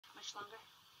much longer?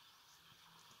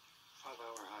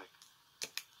 5-hour hike.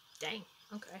 Dang.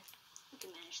 Okay. We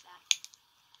can manage that.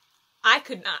 I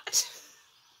could not.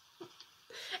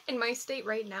 In my state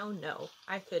right now, no.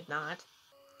 I could not.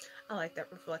 I like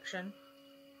that reflection.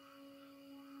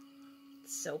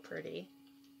 It's so pretty.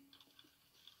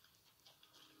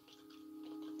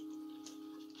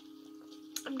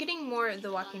 I'm getting more of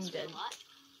The Walking Dead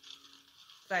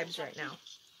vibes right now.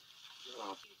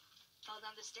 No, You fell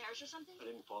down the stairs or something? I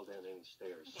didn't fall down any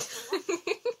stairs. Okay, so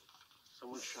what?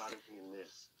 Someone shot at me and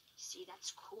missed. See,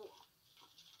 that's cool.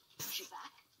 Shoot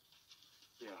back?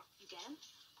 Yeah. You get him?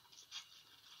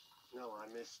 No, I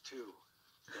missed too.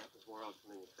 That was more often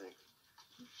than you think.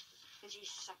 Because you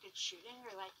suck at shooting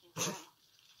or like in general?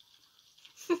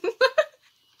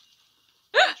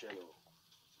 In general.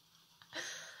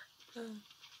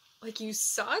 Like you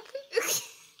suck?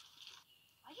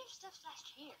 Why do you have Steph's last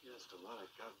hair? You asked a lot of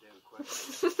goddamn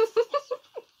questions.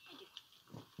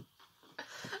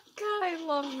 God, I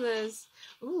love this.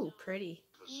 Ooh, pretty.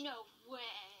 No way.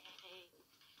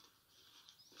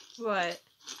 What?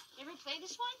 You ever play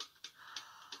this one?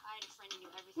 I had a friend who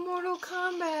knew everything. Mortal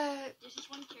Kombat. There's this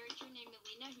one character named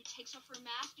Melina who takes off her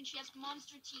mask and she has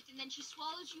monster teeth and then she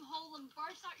swallows you whole and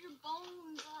barfs out your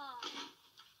bones.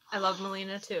 I love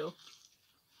Melina too.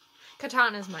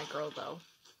 Katana's my girl though.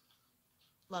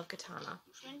 Love Katana.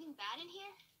 Is there anything bad in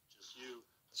here? Just you.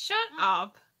 Shut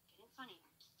up. Getting funny.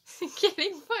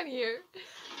 Getting funnier.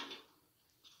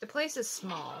 The place is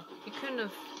small. You couldn't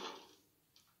have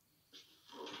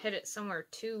hit it somewhere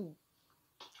too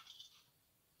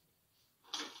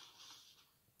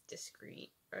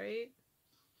discreet, right?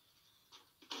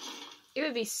 It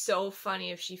would be so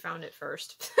funny if she found it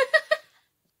first.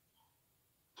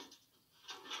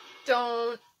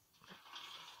 Don't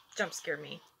jump scare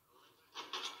me.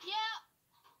 Yeah.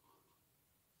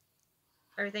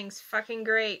 Everything's fucking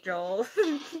great, Joel.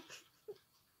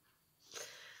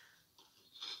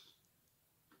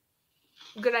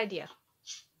 Good idea.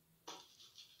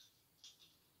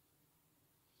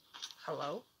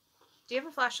 Hello? Do you have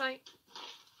a flashlight?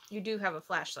 You do have a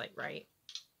flashlight, right?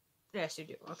 Yes, you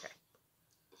do. Okay.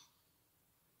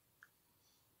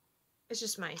 It's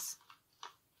just mice.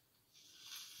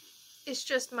 It's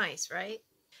just mice, right?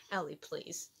 Ellie,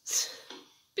 please.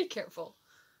 Be careful.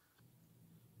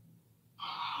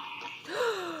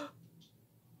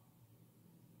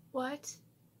 What?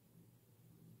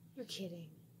 You're kidding.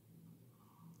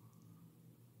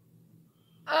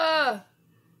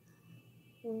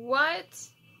 What?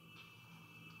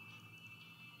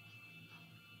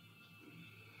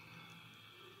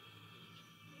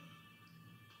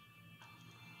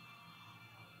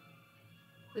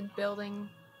 The building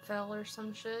fell or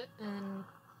some shit, and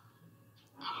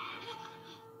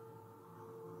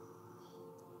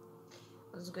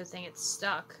it was a good thing it's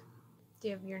stuck. Do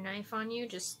you have your knife on you?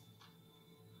 Just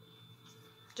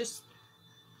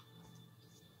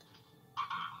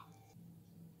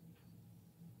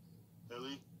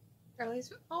Ellie?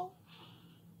 Ellie's. Oh.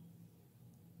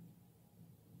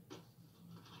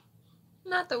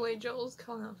 Not the way Joel's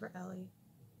calling out for Ellie.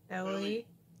 Ellie.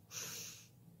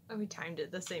 And we timed it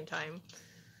at the same time.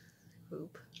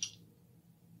 Oop.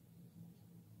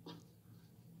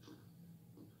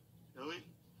 Ellie?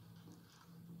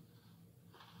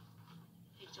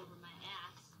 It's over my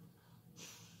ass.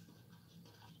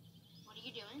 What are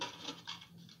you doing?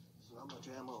 There's not much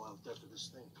ammo out there for this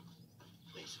thing.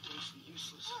 Basically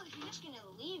useless. Oh, you're just gonna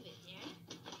leave it there.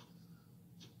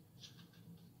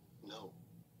 No.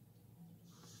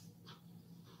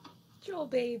 Joel,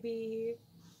 baby.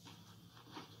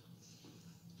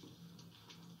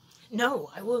 No,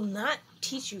 I will not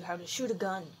teach you how to shoot a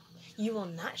gun. You will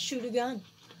not shoot a gun.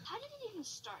 How did it even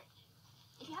start?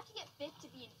 If you have to get bit to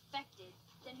be infected,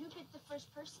 then who bit the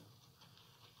first person?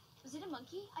 Was it a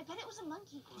monkey? I bet it was a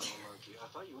monkey. No, monkey. I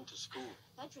thought you went to school.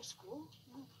 Federal school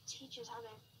teaches how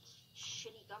their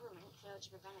shitty government failed to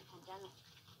prevent a pandemic.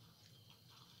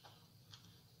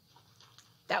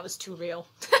 That was too real.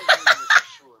 I'm not really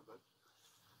sure, but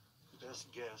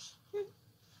best guess. Of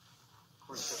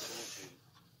course, that's mutated.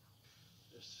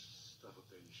 There's stuff up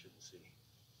there you shouldn't see.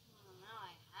 Well, now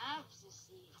I have to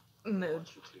see. I Mood.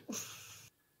 want you to.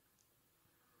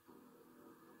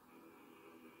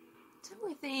 Do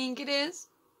I think it is?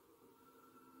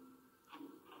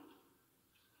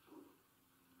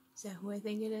 Is that who I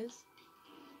think it is?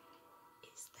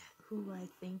 Is that who I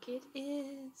think it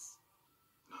is?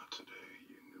 Not today,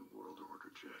 you New World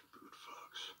Order jackboot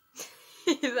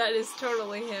fucks. That is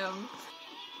totally him.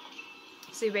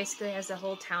 So he basically has the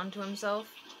whole town to himself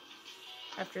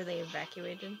after they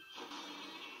evacuated.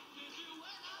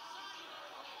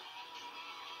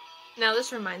 Now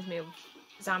this reminds me of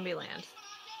Zombieland.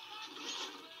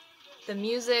 The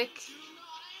music,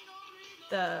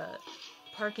 the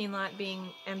parking lot being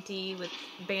empty with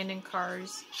abandoned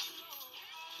cars.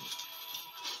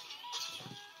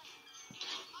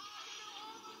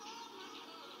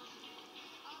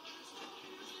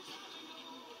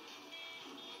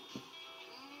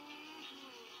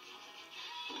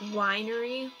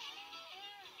 Winery.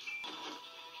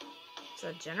 Is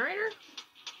that a generator?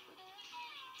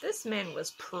 This man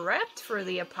was prepped for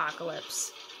the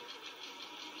apocalypse.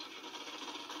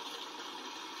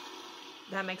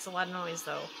 That makes a lot of noise,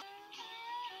 though.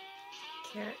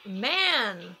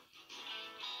 Man!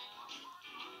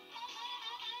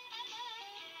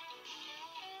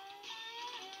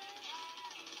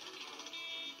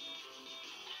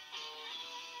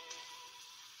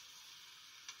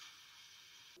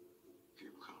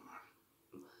 Keep coming.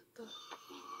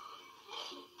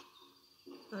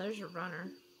 Oh, there's your runner.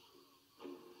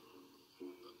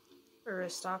 Or a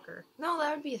stalker. No,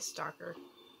 that would be a stalker.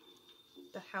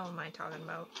 The hell am I talking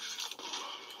about?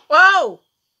 Whoa!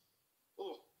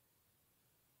 Oh.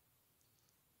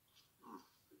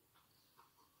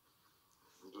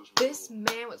 This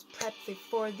man was prepped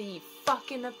before the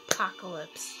fucking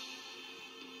apocalypse.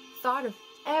 Thought of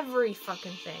every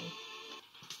fucking thing.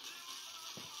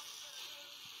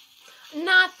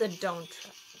 Not the don't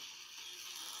try.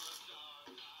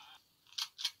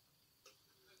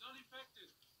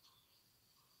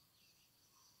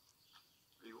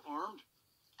 Are you armed?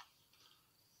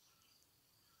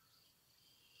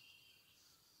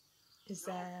 Is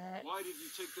that Why did you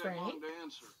take that Frank? long to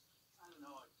answer? I don't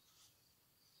know. I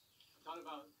thought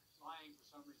about lying for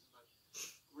some reason, but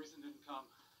the reason didn't come.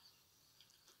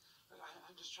 But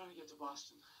I'm just trying to get to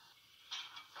Boston.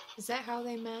 Is that how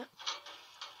they met?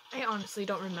 I honestly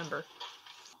don't remember.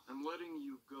 I'm letting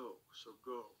you go, so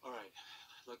go. All right.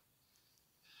 Look,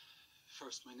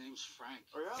 first, my name's Frank.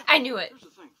 Oh, yeah? I knew it. Here's the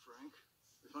thing, Frank.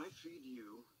 If I feed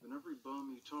you, then every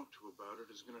bum you talk to about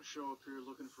it is going to show up here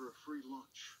looking for a free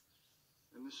lunch.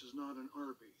 And this is not an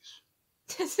Arby's.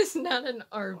 This is not an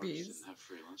Arby's Arby's. didn't have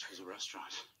free lunch. It was a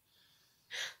restaurant.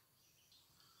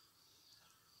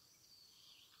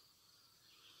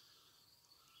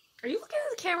 Are you looking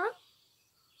at the camera?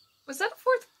 Was that a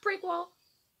fourth break wall?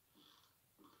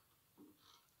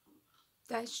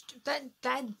 I left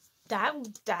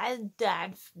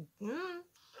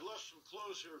some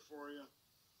clothes here for you.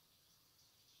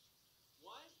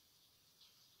 What?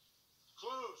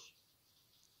 Clothes.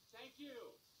 Thank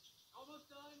you. Almost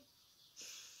done.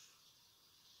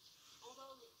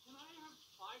 Although, can I have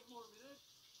 5 more minutes?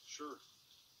 Sure.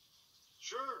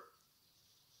 Sure.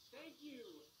 Thank you.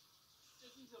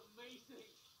 This is amazing.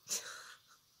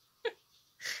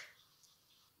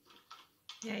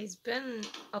 Yeah, he's been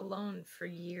alone for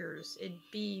years.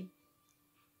 It'd be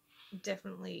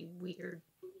definitely weird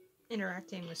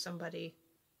interacting with somebody.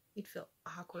 You'd feel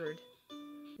awkward.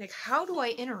 Like, how do I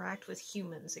interact with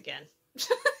humans again?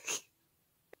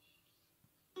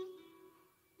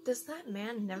 Does that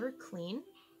man never clean?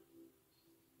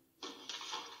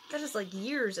 That is like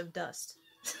years of dust.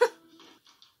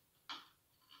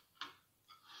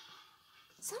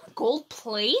 Is that a gold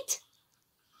plate?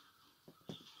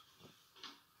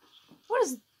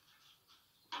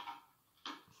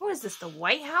 What is this, the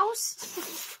White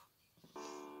House?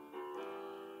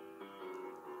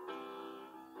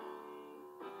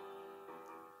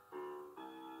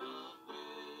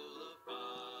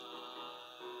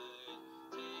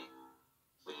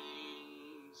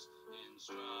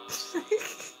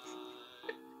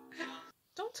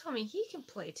 Don't tell me he can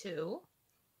play too.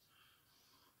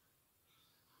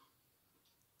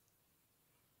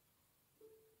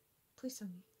 Please tell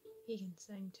me he can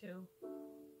sing too.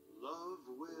 Love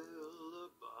will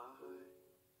abide.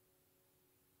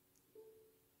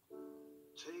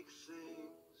 Take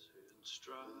things in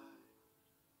stride.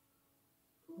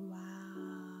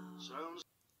 Wow. Sounds.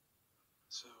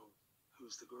 So,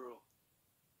 who's the girl?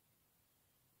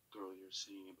 Girl you're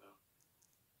singing about?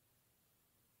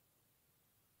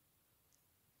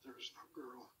 There is no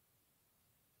girl.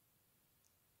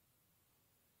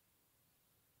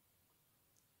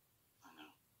 I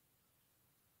know.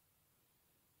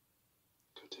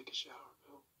 Go take a shower,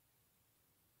 Bill.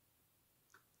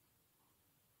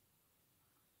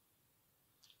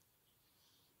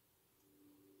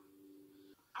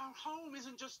 Our home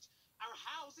isn't just our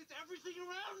house, it's everything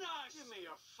around us! Give me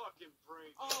a fucking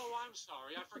break. Oh, I'm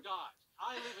sorry, I forgot.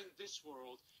 I live in this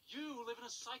world. You live in a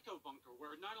psycho bunker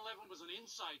where 9/11 was an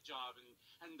inside job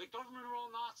and the government are all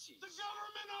Nazis. The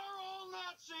government are all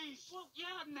Nazis! Well,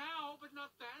 yeah, now, but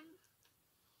not then.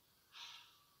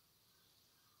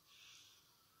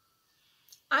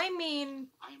 I mean,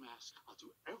 I am asked. I'll do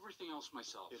everything else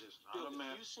myself. It is Bill, not a if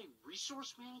man. you say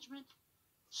resource management,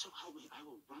 so help me, I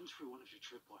will run through one of your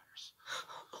tripwires.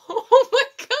 oh my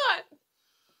god.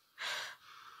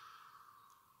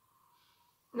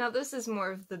 Now this is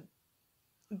more of the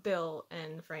Bill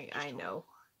and Frank Just I don't- know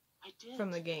I did.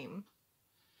 from the game.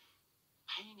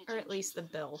 Paying Or at attention least to the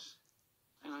Bill. things.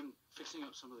 And I'm fixing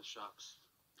up some of the shops.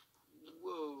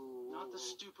 Whoa. Not the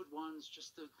stupid ones,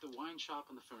 just the wine shop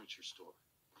and the furniture store.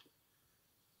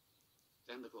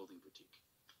 And the clothing boutique.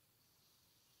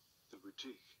 The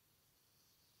boutique.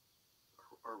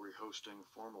 Are we hosting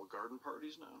formal garden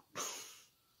parties now?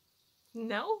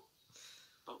 No?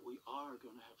 But we are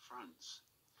going to have friends.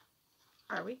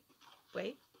 Are we?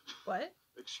 Wait, what?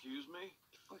 Excuse me?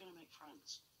 We're going to make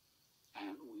friends.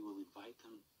 And we will invite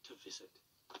them to visit.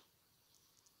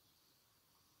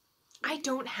 I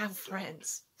don't have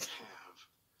friends. Have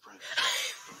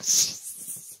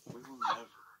friends. We will never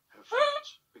have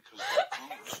friends because there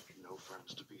are no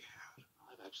friends to be had.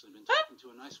 I've actually been talking to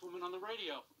a nice woman on the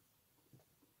radio.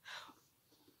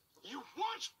 You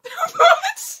what?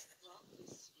 What? Well,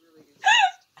 this really is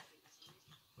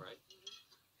Right?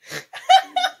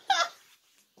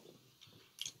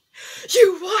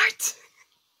 You what?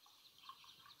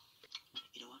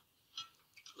 You know what?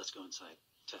 Let's go inside.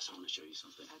 Tess, I want to show you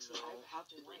something. Actually, I have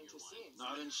been wanting to see it.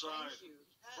 Not inside. Thank you.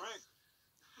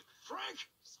 Frank! Frank!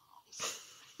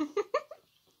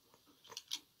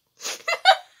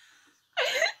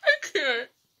 I can't.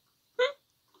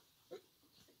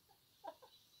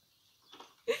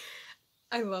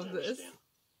 I love this. understand.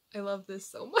 I love this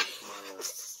so much.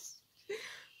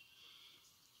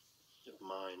 If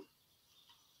mine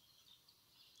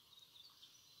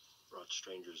brought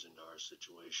strangers into our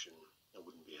situation, I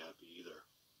wouldn't be happy either.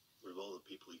 But of all the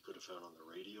people he could have found on the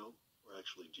radio, were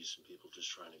actually decent people just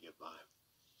trying to get by.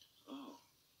 Oh.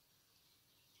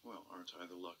 Well, aren't I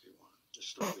the lucky one? The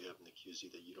stuff we have in the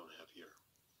QZ that you don't have here.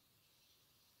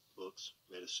 Books,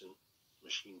 medicine,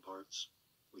 machine parts.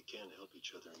 We can help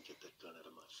each other and get that gun out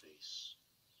of my face.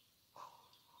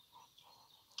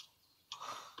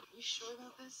 Are you sure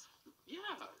about this?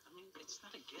 Yeah, I mean, it's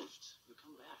not a gift. You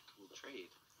come back, we'll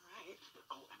trade. All right.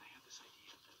 Oh, and I have this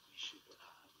idea that we should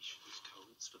use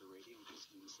codes for the radio in case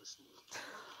anyone's listening.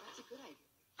 That's a good idea.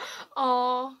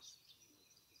 Aw.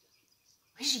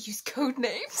 We should use code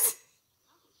names.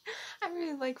 I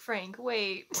really like Frank.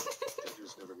 Wait.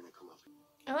 Edgar's never gonna come up.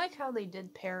 I like how they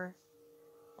did pair.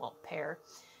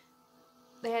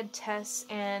 They had Tess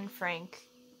and Frank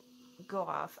go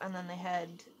off, and then they had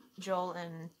Joel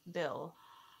and Bill.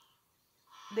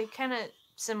 They kind of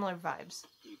similar vibes.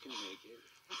 You can make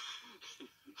it.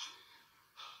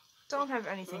 Don't have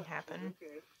anything happen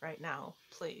Okay. right now,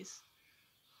 please.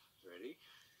 Ready?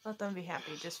 Let them be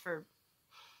happy just for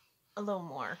a little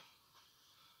more.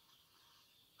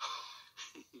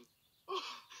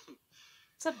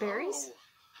 What's up, berries? Oh,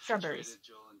 Strawberries. Traded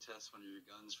Joel and Tess one of your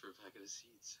guns for a packet of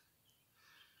seeds.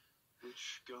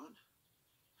 which gun? A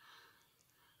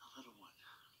little one.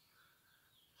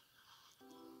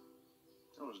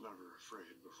 I was never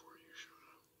afraid before you showed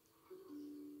up.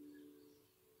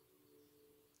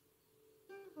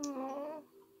 Aww.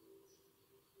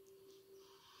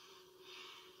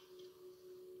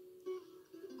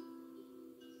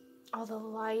 Oh, the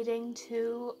lighting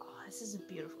too. Oh, this is a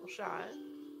beautiful shot.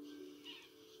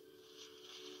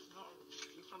 No,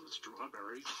 it's on the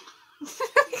strawberry.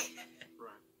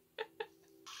 Right.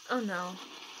 Oh no.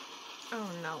 Oh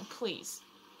no, please.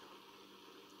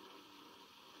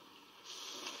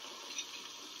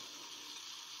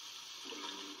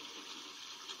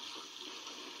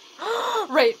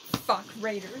 Right, fuck,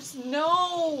 Raiders.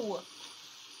 No!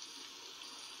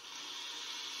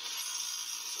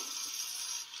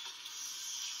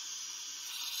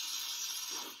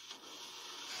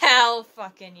 Hell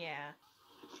fucking yeah.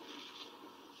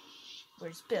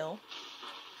 Where's Bill?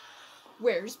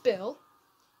 Where's Bill?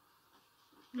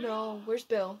 No, where's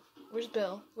Bill? Where's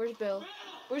Bill? Where's Bill?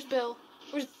 Where's Bill?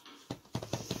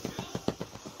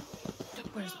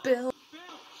 Where's Bill?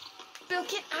 Bill,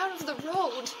 get out of the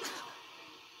road!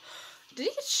 Did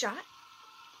he get shot?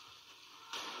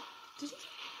 Did he?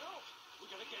 We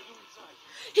gotta get you inside.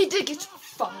 He did get.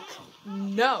 Fuck.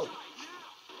 No.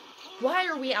 Why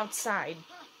are we outside?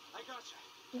 I got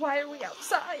you. Why are we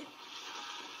outside?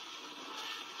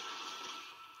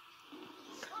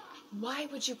 Why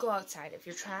would you go outside if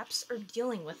your traps are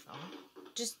dealing with them?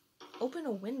 Just open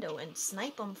a window and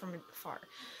snipe them from afar.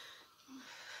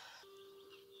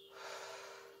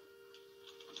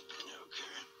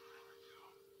 Okay.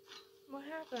 What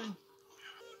happened?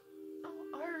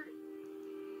 Oh, Art.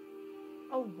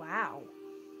 Oh, wow.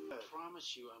 I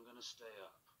promise you I'm gonna stay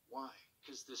up. Why?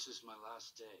 Because this is my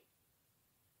last day.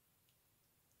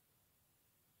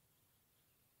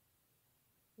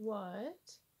 What?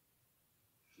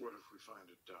 What if we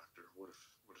find a doctor? What if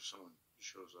someone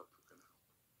shows up who can help?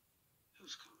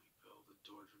 Who's coming, Bill? The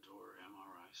door-to-door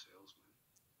MRI salesman?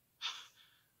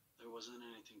 There wasn't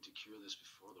anything to cure this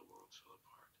before the world fell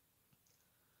apart.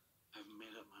 I've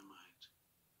made up my mind.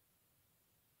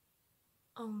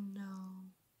 Oh no.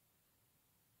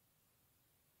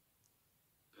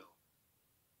 Bill,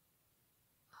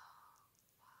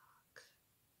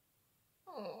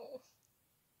 Oh.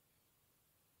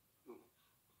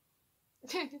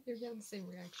 You're getting the same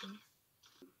reaction.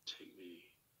 take me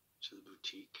to the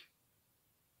boutique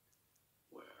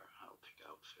where I'll pick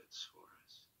outfits for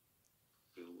us.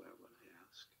 You'll wear what I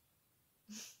ask.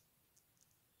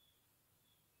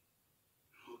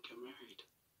 We'll get married.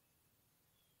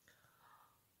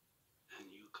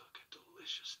 And you cook a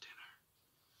delicious dinner.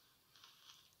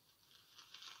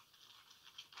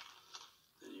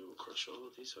 Then you will crush all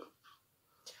of these up,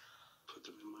 put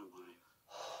them in my wine.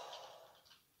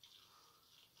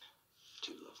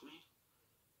 Do you love me?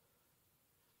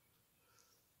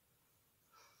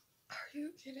 Are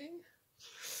you kidding?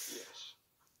 Yes.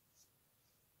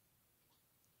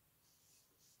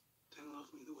 Then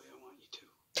love me the way I want you to.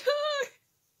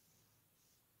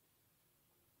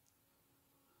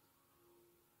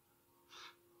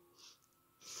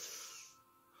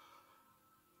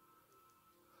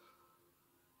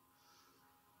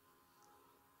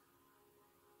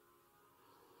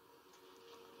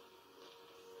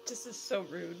 This is so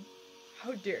rude.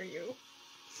 How dare you?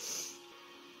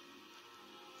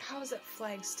 How is that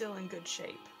flag still in good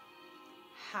shape?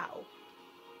 How?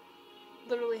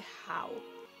 Literally how?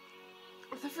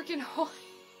 The freaking hole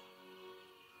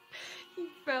he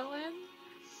fell in?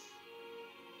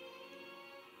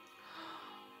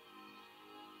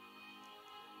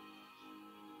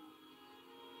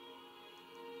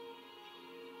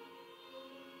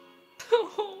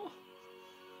 Oh.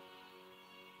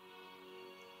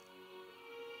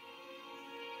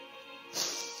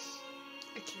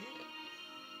 I can't.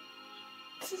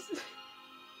 This is...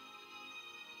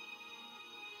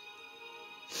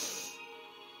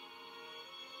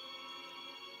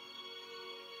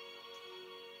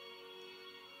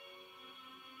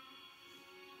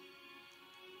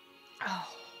 Oh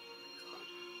my god.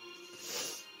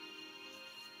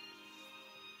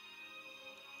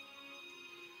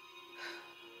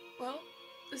 Well,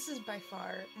 this is by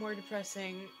far more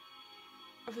depressing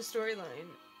of a storyline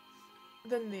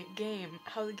than the game,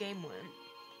 how the game went.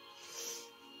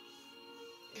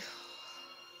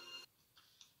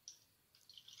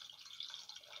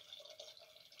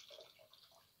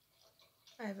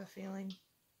 I have a feeling.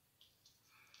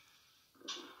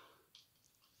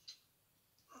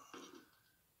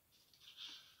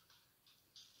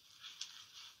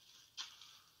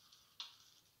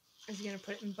 Is he gonna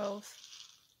put it in both?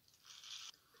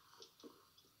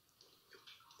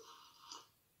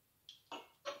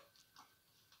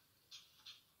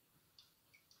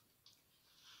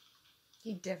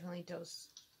 He definitely does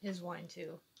his wine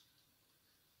too.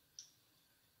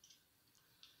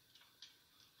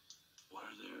 Why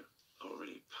are there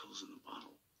already pills in the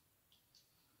bottle?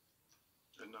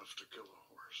 Enough to kill a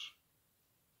horse.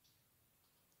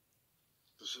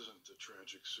 This isn't the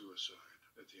tragic suicide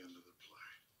at the end of the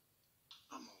play.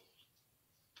 I'm old.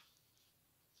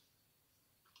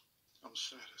 I'm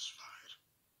satisfied.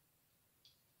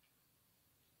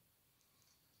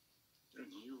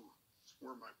 And you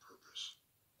were my purpose.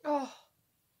 Oh.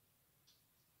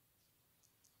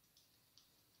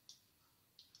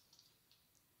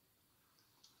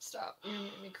 Stop. You're gonna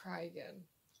make me cry again.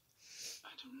 I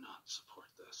do not support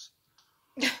this.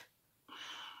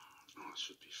 I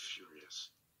should be furious.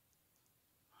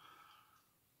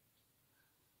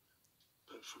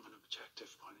 But from an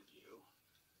objective point of view,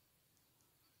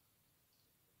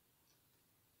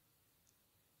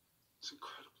 it's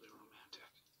incredibly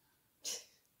romantic.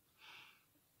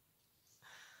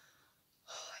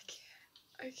 Oh,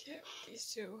 I can't with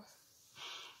these two.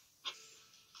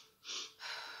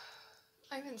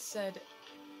 I haven't said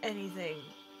anything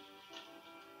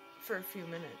for a few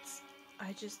minutes.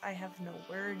 I have no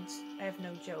words. I have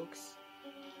no jokes.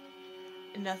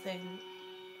 Nothing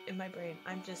in my brain.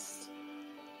 I'm just...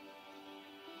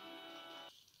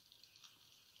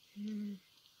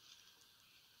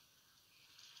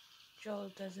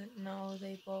 Joel doesn't know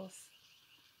they both...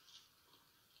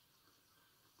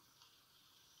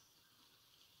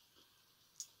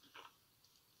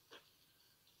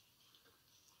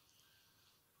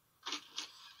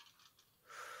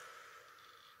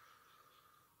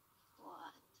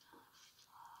 What?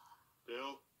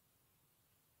 Bill?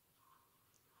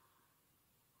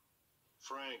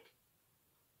 Frank.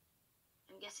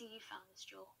 I'm guessing you found this,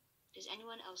 Joel. Because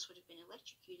anyone else would have been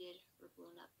electrocuted or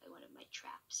blown up by one of my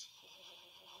traps.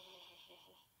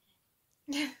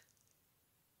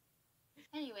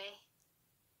 Anyway,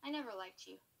 I never liked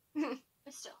you.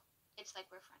 But still, it's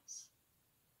like we're friends.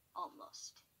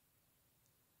 Almost.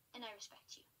 And I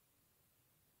respect you.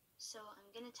 So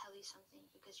I'm gonna tell you something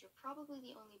because you're probably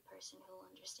the only person who'll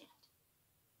understand.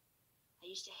 I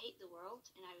used to hate the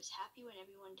world, and I was happy when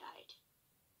everyone died.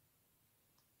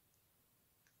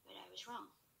 But I was wrong.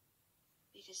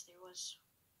 Because there was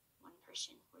one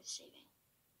person worth saving.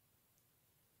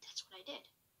 That's what I did.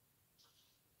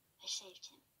 I saved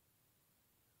him.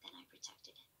 Then I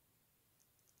protected him.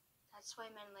 That's why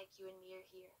men like you and me are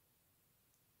here.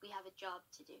 We have a job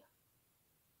to do.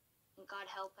 And God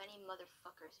help any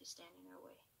motherfuckers who stand in our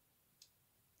way.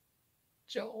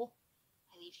 Joel.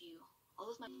 I leave you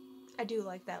all of my... I do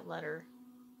like that letter.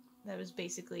 That was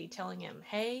basically telling him,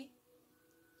 hey,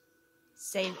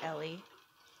 save Ellie.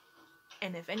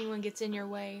 And if anyone gets in your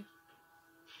way,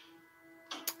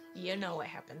 you know what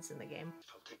happens in the game.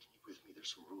 If I'm taking you with me, there's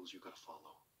some rules you gotta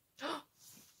follow.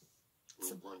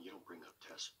 Rule 1, you don't bring up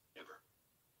Tess, ever.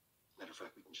 Matter of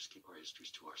fact, we can just keep our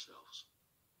histories to ourselves.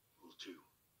 Rule 2,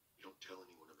 you don't tell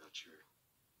anyone about your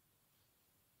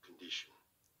condition.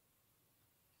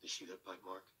 They see that bite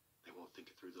mark, they won't think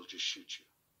it through, they'll just shoot you.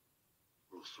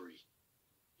 Rule 3,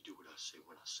 you do what I say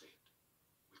when I say it.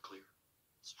 We clear?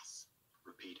 Yes.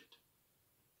 Repeat it.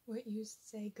 What you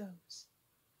say goes.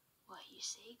 What you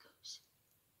say goes.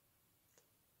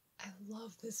 I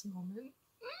love this moment.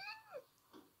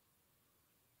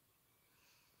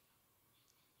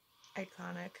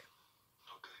 Iconic.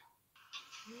 Okay.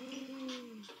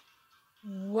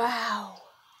 Wow.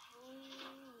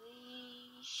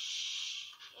 Holy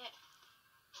shit.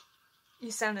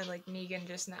 You sounded like Negan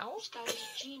just now. This guy was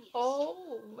a genius.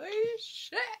 Holy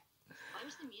shit. Why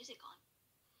was the music on?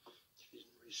 If you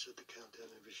didn't reset the countdown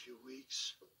every few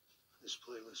weeks, this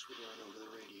playlist would run over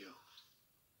the radio.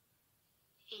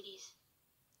 80s.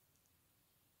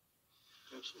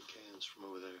 Grab some cans from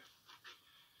over there.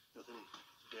 Nothing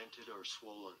dented or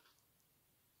swollen.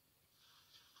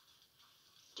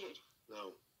 Dude.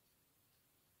 No.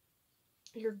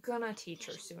 You're gonna teach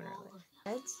her sooner or later.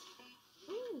 Heads?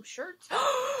 Ooh, shirts. Ellie's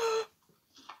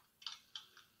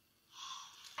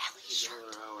Here's shirt.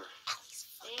 another hour. Ellie's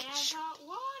They fucking have shirt. hot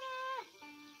water.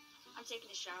 I'm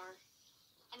taking a shower.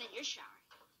 And then you're showering.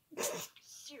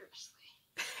 Seriously.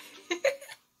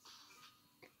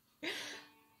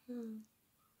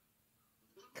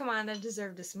 Come on, I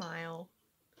deserve to smile.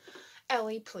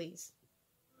 Ellie, please.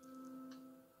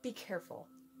 Be careful.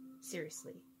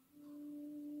 Seriously.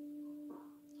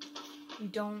 You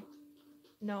don't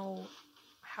know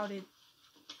how to... Is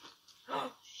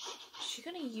she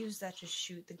gonna use that to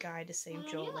shoot the guy to save Well,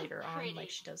 you Joel look later on pretty. like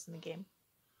she does in the game?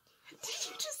 Did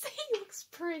you just say he looks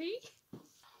pretty?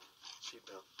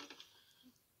 Seatbelt.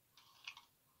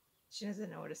 She doesn't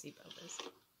know what a seatbelt is.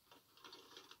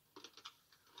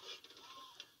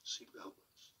 Seatbelt.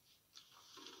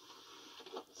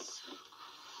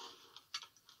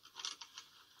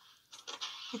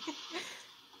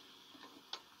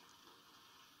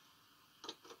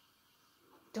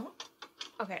 Don't...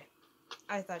 Okay.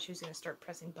 I thought she was gonna start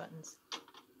pressing buttons.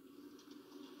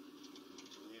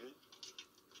 Leave it.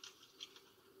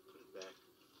 Put it back.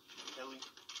 Ellie.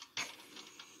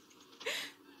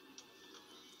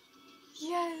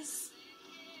 Yes!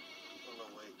 Oh, no,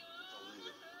 wait. Oh, leave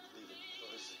it. Leave it. Oh,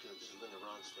 this is good. This is Linda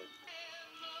Ronstadt.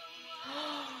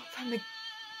 From the...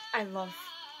 I love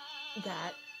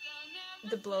that.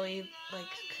 The blowy, like,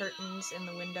 curtains in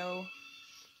the window.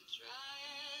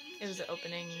 It was the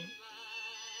opening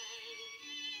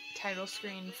title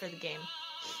screen for the game.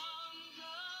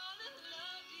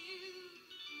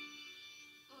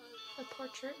 The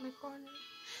portrait in the corner.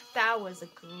 That was a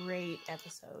great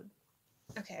episode.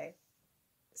 Okay,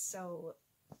 so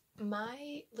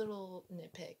my little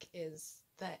nitpick is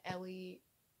that Ellie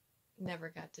never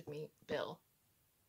got to meet Bill.